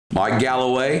Mike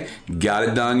Galloway got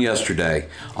it done yesterday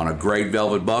on a great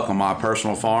velvet buck on my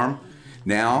personal farm.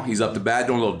 Now he's up to bat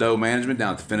doing a little doe management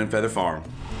down at the Fin and Feather Farm.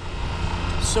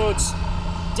 So it's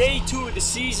day 2 of the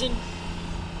season.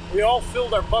 We all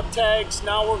filled our buck tags.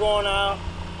 Now we're going out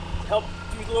to help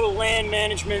do a little land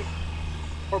management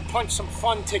or punch some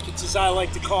fun tickets, as I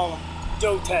like to call them,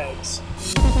 doe tags.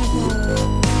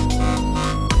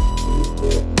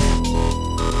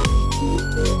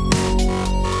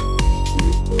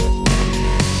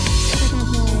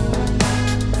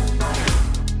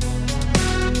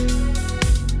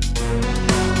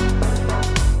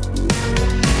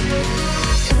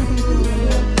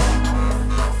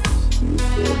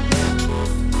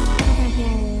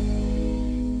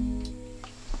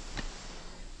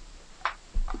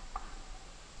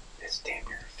 It's damn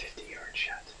near a 50-yard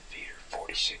shot to the feeder,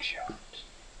 46 yards.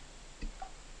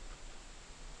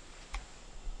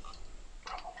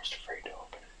 I'm almost afraid to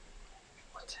open it.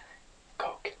 What's in it?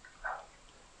 Coke.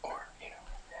 Or, you know,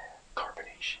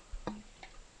 carbonation.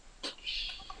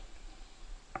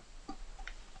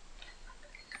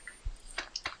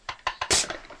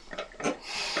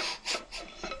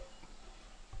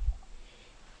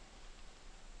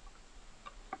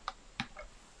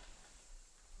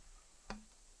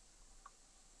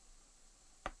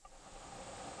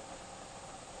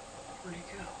 Where'd he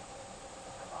go?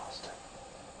 I lost him.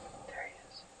 There he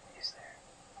is. He's there.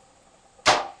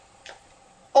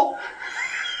 Oh!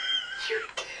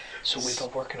 So we've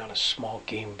been working on a small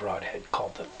game broadhead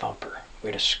called the Thumper. We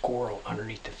had a squirrel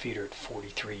underneath the feeder at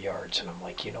 43 yards, and I'm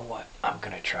like, you know what? I'm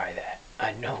gonna try that.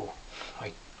 I know.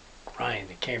 Like, Ryan,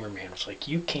 the cameraman, was like,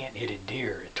 you can't hit a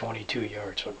deer at 22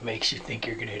 yards. What makes you think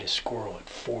you're gonna hit a squirrel at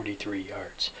 43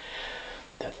 yards?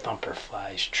 That Thumper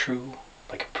flies true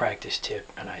like a practice tip,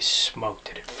 and I smoked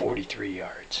it at 43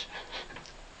 yards.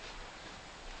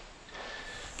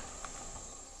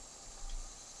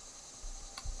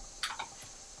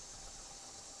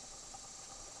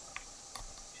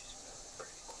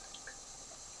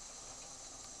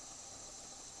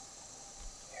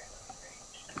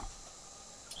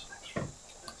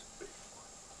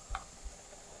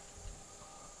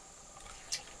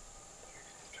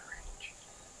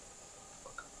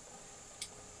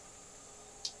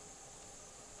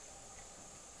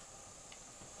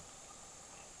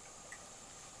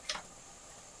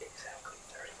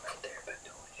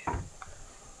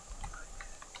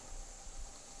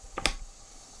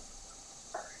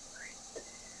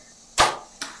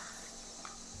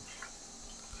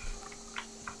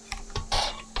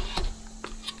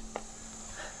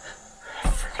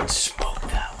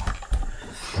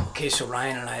 Okay, so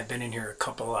Ryan and I have been in here a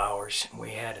couple hours, and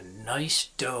we had a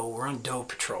nice doe. We're on doe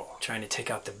patrol, trying to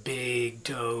take out the big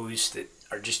does that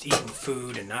are just eating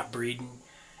food and not breeding.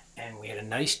 And we had a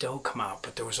nice doe come out,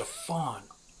 but there was a fawn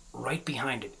right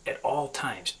behind it at all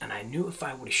times. And I knew if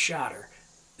I would have shot her,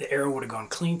 the arrow would have gone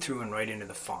clean through and right into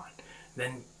the fawn.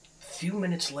 Then a few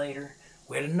minutes later,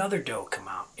 we had another doe come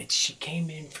out, and she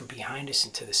came in from behind us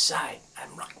and to the side.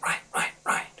 I'm like, right.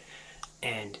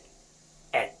 And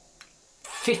at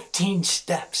 15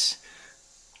 steps,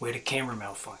 we had a camera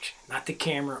malfunction. Not the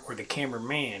camera or the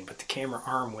cameraman, but the camera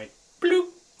arm went bloop,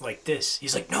 like this.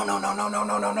 He's like, no.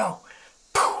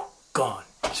 Poof, gone.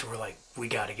 So we're like, we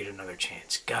gotta get another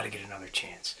chance.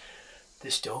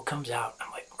 This doe comes out.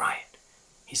 I'm like, Ryan.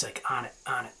 He's like, on it.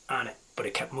 But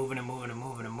it kept moving.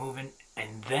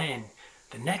 And then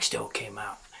the next doe came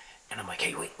out. And I'm like,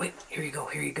 hey, wait, here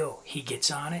you go. He gets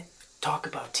on it. Talk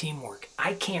about teamwork.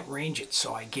 I can't range it,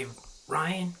 so I give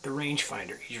Ryan the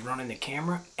rangefinder. He's running the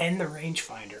camera and the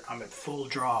rangefinder. I'm at full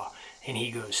draw, and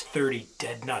he goes 30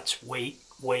 dead nuts. Wait,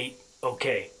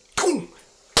 okay. Boom!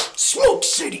 Smoke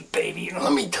City, baby. And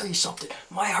let me tell you something.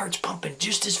 My heart's pumping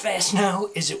just as fast now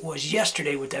as it was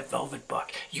yesterday with that velvet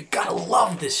buck. You gotta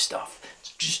love this stuff.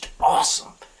 It's just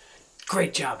awesome.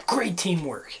 Great job. Great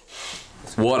teamwork.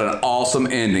 What an awesome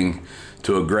ending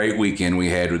to a great weekend we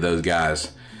had with those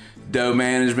guys. Doe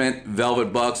management,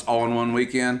 velvet bucks all in one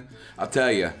weekend. I'll tell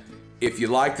you, if you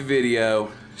like the video,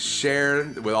 share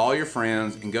it with all your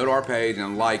friends and go to our page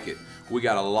and like it. We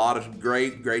got a lot of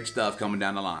great stuff coming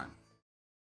down the line.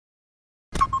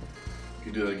 Can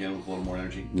you do that again with a little more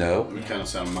energy? No. We kind of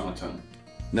sound monotone.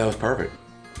 No, it's perfect.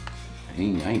 I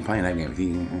ain't playing that game with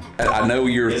you. I know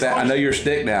you're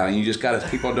stick now, and you just gotta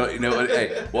keep on doing. You know,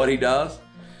 hey, what he does?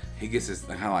 He gets this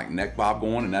kind of like neck bob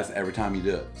going, and that's every time you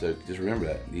do it. So just remember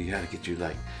that. You gotta get your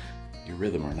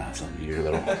rhythm or not, something, your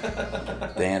little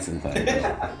dancing thing.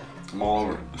 I'm all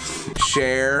over.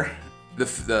 Share the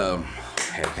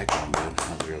heck, going good.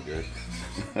 That was real good.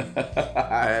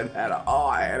 I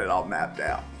had it all mapped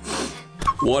out.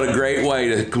 What a great way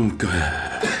to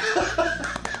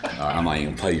I'm not even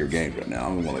gonna play your games right now.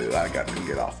 I'm gonna I got to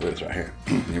get off this right here.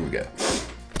 Here we go.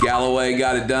 Galloway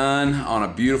got it done on a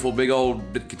beautiful big old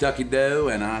Kentucky doe,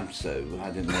 and I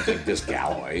didn't know if this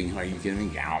Galloway. Are you kidding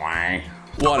me, Galloway?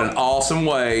 What an awesome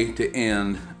way to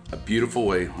end a beautiful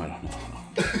week. I don't know.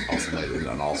 Awesome way to end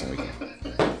an awesome weekend.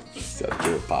 Set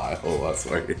to a pie. Oh, I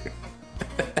swear.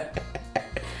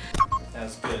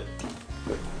 That's good.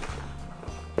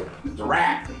 It's a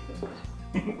wrap.